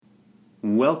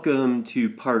Welcome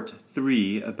to part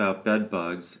 3 about bed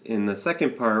bugs. In the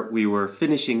second part, we were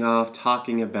finishing off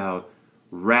talking about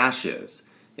rashes.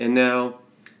 And now,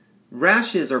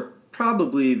 rashes are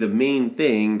probably the main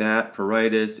thing that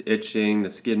pruritus, itching, the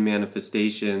skin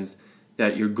manifestations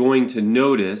that you're going to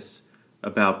notice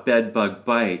about bed bug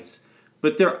bites.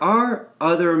 But there are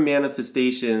other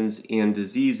manifestations and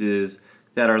diseases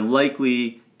that are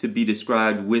likely to be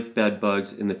described with bed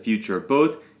bugs in the future,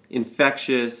 both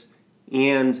infectious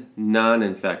and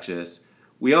non-infectious.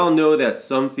 We all know that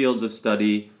some fields of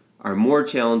study are more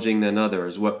challenging than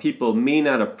others. What people may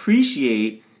not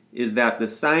appreciate is that the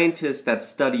scientists that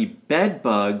study bed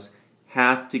bugs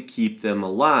have to keep them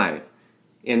alive.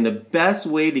 And the best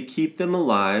way to keep them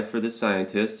alive for the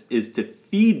scientists is to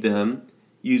feed them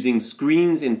using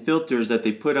screens and filters that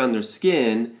they put on their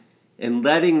skin and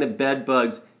letting the bed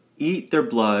bugs eat their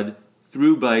blood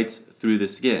through bites through the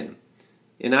skin.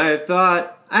 And I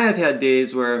have had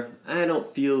days where I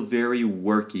don't feel very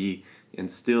worky and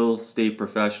still stay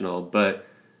professional, but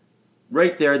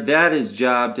right there, that is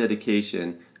job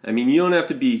dedication. I mean, you don't have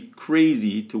to be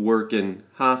crazy to work in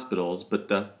hospitals, but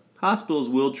the hospitals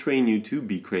will train you to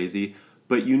be crazy,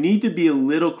 but you need to be a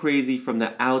little crazy from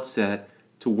the outset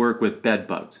to work with bed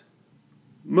bugs.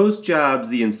 Most jobs,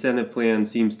 the incentive plan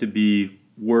seems to be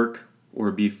work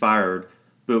or be fired.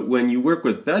 But when you work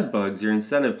with bed bugs, your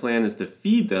incentive plan is to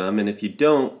feed them, and if you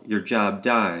don't, your job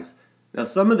dies. Now,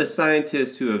 some of the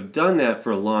scientists who have done that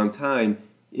for a long time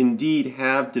indeed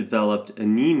have developed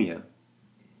anemia.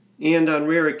 And on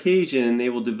rare occasion, they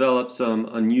will develop some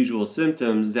unusual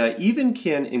symptoms that even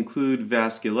can include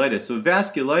vasculitis. So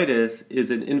vasculitis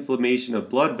is an inflammation of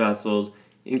blood vessels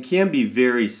and can be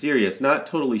very serious. Not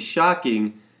totally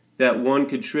shocking that one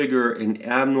could trigger an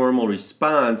abnormal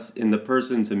response in the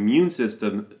person's immune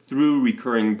system through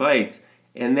recurring bites,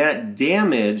 and that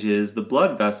damages the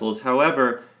blood vessels.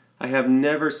 However, I have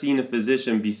never seen a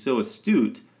physician be so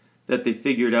astute that they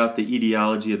figured out the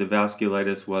etiology of the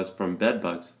vasculitis was from bed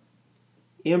bugs.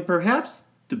 And perhaps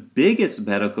the biggest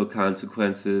medical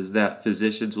consequences that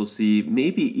physicians will see,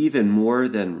 maybe even more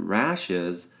than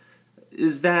rashes,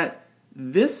 is that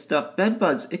this stuff, bed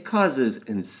bugs, it causes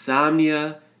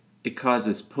insomnia, it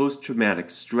causes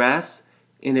post-traumatic stress,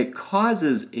 and it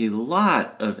causes a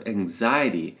lot of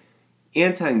anxiety.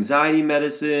 Anti-anxiety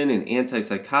medicine and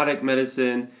antipsychotic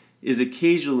medicine is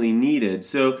occasionally needed.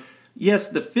 So, yes,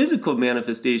 the physical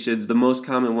manifestations, the most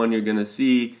common one you're going to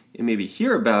see and maybe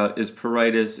hear about is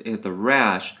pruritus and the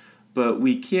rash, but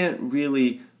we can't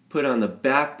really put on the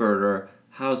back burner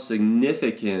how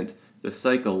significant the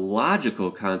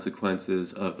psychological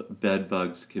consequences of bed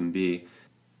bugs can be.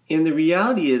 And the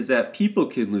reality is that people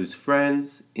can lose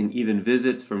friends and even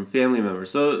visits from family members.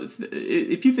 So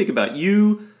if you think about it,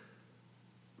 you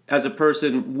as a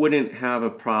person wouldn't have a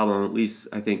problem, at least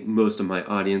I think most of my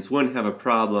audience wouldn't have a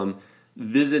problem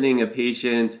visiting a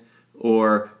patient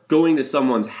or going to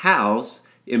someone's house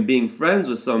and being friends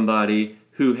with somebody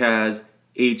who has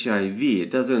HIV.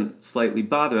 It doesn't slightly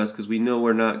bother us because we know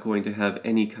we're not going to have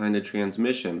any kind of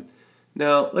transmission.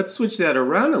 Now, let's switch that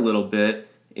around a little bit,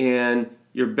 and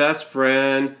your best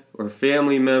friend or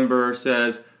family member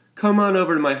says, come on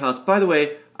over to my house. By the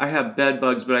way, I have bed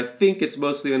bugs, but I think it's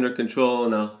mostly under control,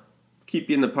 and I'll keep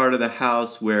you in the part of the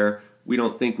house where we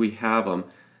don't think we have them.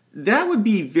 That would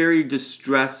be very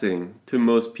distressing to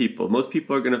most people. Most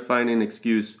people are going to find an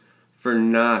excuse for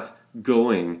not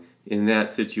going in that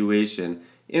situation.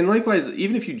 And likewise,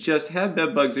 even if you just have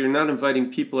bed bugs and you're not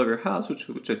inviting people over your house,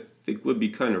 which I think would be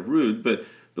kind of rude, but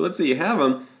let's say you have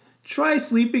them, try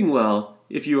sleeping well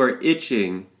if you are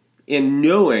itching and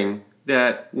knowing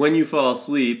that when you fall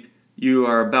asleep, you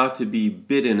are about to be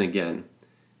bitten again.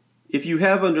 If you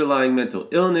have underlying mental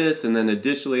illness and then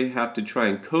additionally have to try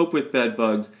and cope with bed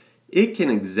bugs, it can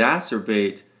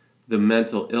exacerbate the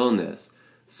mental illness.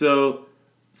 So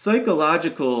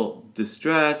psychological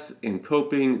distress and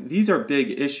coping, these are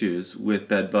big issues with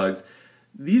bed bugs.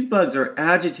 These bugs are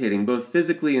agitating both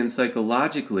physically and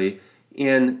psychologically,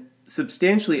 and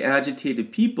substantially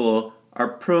agitated people are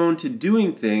prone to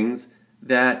doing things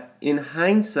that, in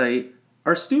hindsight,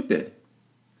 are stupid.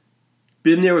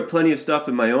 Been there with plenty of stuff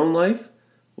in my own life.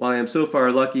 While I am so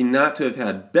far lucky not to have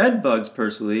had bed bugs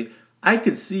personally, I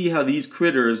could see how these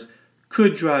critters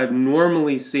could drive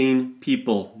normally sane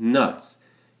people nuts.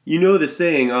 You know the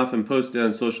saying often posted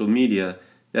on social media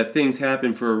that things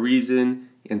happen for a reason,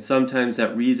 and sometimes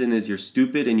that reason is you're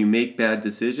stupid and you make bad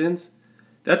decisions?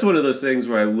 That's one of those things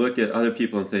where I look at other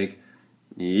people and think,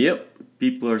 yep,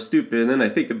 people are stupid. And then I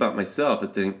think about myself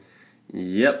and think,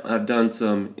 yep, I've done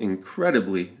some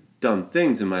incredibly dumb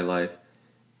things in my life.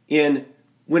 And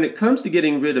when it comes to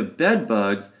getting rid of bed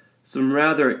bugs, some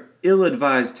rather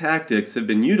ill-advised tactics have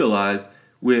been utilized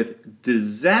with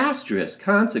disastrous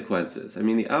consequences. I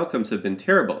mean, the outcomes have been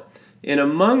terrible. And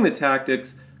among the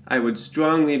tactics I would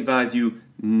strongly advise you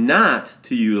not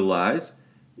to utilize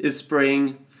is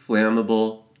spraying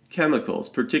flammable chemicals,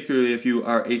 particularly if you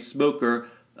are a smoker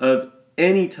of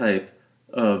any type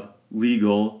of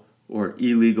legal or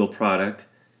illegal product.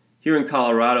 Here in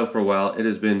Colorado for a while, it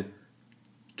has been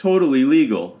totally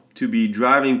legal to be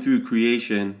driving through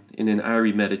creation in an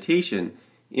Irie meditation.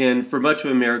 And for much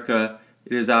of America,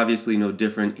 it is obviously no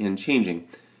different in changing.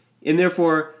 And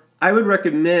therefore, I would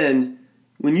recommend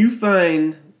when you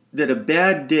find that a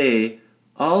bad day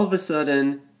all of a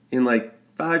sudden in like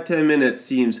 5-10 minutes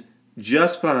seems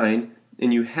just fine,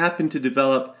 and you happen to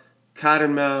develop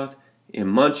cottonmouth and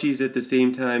munchies at the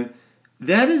same time,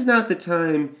 that is not the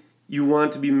time you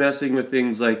want to be messing with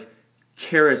things like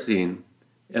kerosene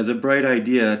as a bright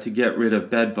idea to get rid of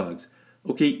bed bugs.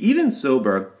 Okay, even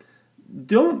sober,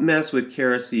 don't mess with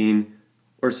kerosene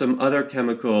or some other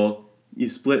chemical you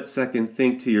split-second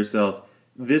think to yourself,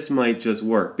 this might just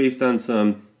work, based on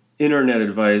some internet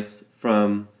advice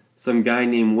from some guy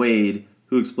named Wade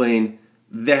who explained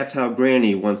that's how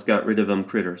Granny once got rid of them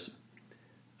critters.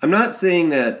 I'm not saying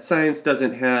that science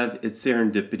doesn't have its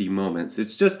serendipity moments.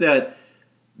 It's just that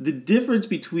the difference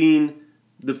between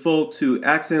the folks who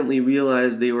accidentally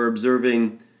realized they were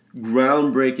observing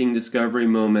groundbreaking discovery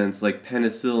moments like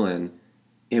penicillin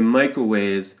and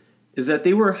microwaves is that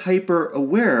they were hyper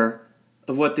aware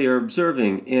of what they are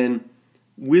observing, and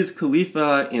Wiz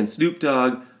Khalifa and Snoop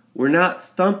Dogg were not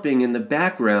thumping in the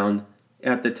background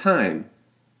at the time.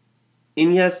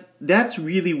 And yes, that's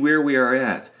really where we are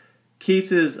at.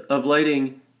 Cases of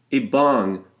lighting a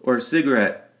bong or a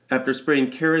cigarette after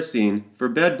spraying kerosene for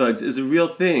bed bugs is a real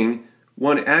thing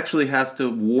one actually has to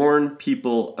warn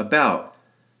people about.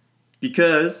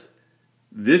 Because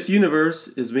this universe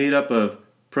is made up of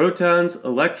protons,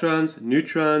 electrons,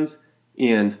 neutrons,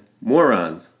 and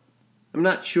morons. I'm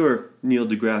not sure if Neil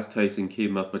deGrasse Tyson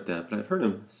came up with that, but I've heard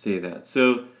him say that.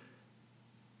 So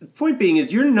the point being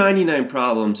is your 99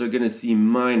 problems are going to seem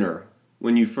minor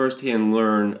when you firsthand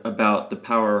learn about the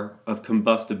power of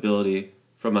combustibility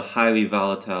from a highly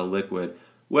volatile liquid.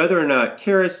 Whether or not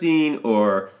kerosene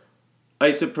or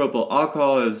isopropyl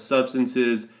alcohol are the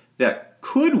substances that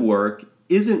could work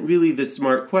isn't really the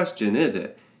smart question, is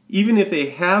it? Even if they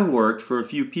have worked for a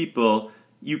few people,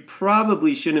 you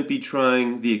probably shouldn't be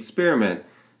trying the experiment.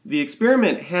 The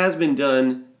experiment has been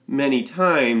done many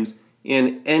times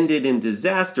and ended in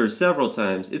disaster several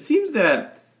times. It seems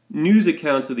that news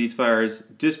accounts of these fires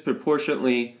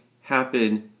disproportionately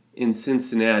happen in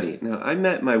Cincinnati. Now, I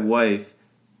met my wife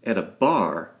at a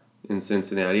bar in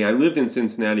Cincinnati. I lived in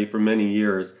Cincinnati for many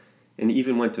years and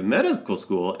even went to medical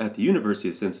school at the University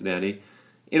of Cincinnati.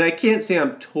 And I can't say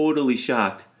I'm totally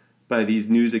shocked by these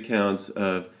news accounts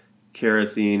of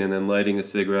kerosene and then lighting a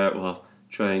cigarette while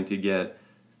trying to get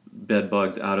bed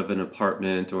bugs out of an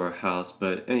apartment or a house.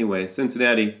 But anyway,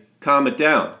 Cincinnati, calm it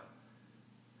down.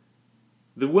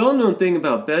 The well-known thing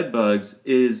about bed bugs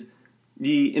is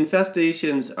the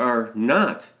infestations are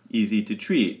not easy to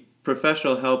treat.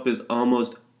 Professional help is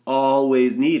almost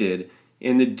always needed,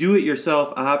 and the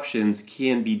do-it-yourself options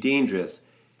can be dangerous.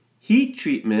 Heat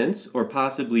treatments or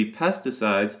possibly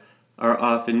pesticides are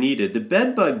often needed. The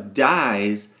bed bug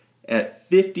dies at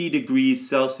 50 degrees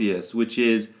Celsius, which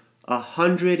is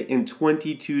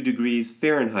 122 degrees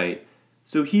Fahrenheit.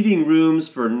 So heating rooms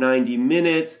for 90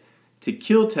 minutes to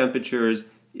kill temperatures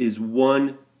is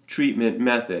one treatment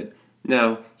method.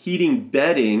 Now, heating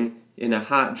bedding in a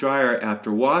hot dryer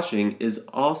after washing is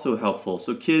also helpful.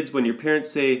 So kids, when your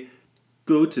parents say,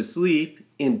 go to sleep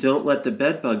and don't let the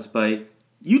bed bugs bite,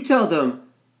 you tell them,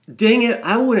 dang it,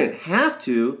 I wouldn't have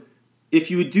to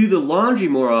if you would do the laundry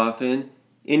more often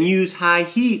and use high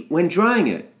heat when drying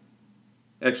it.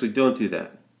 Actually, don't do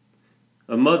that.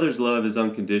 A mother's love is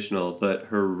unconditional, but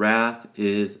her wrath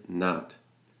is not.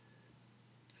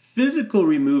 Physical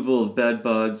removal of bed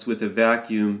bugs with a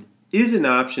vacuum is an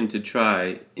option to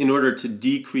try in order to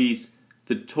decrease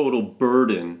the total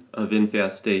burden of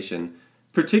infestation,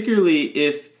 particularly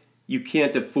if you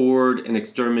can't afford an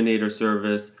exterminator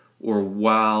service or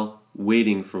while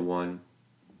waiting for one.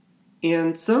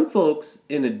 And some folks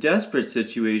in a desperate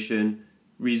situation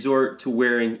resort to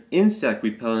wearing insect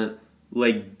repellent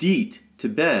like DEET to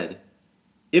bed.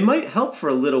 It might help for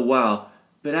a little while,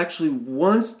 but actually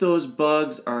once those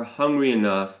bugs are hungry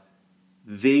enough,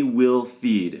 they will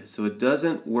feed. So it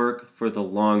doesn't work for the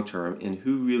long term, and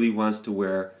who really wants to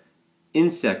wear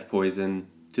insect poison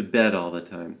to bed all the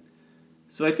time?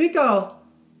 So I think I'll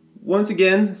once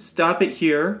again stop it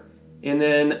here, and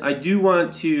then I do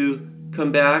want to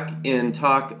come back and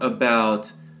talk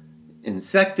about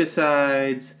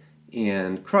insecticides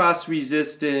and cross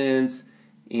resistance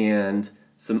and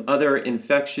some other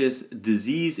infectious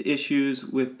disease issues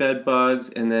with bed bugs,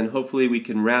 and then hopefully we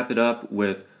can wrap it up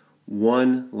with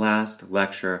one last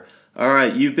lecture. All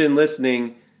right, you've been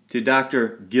listening to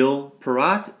Dr. Gil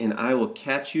Peratt, and I will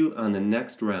catch you on the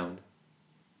next round.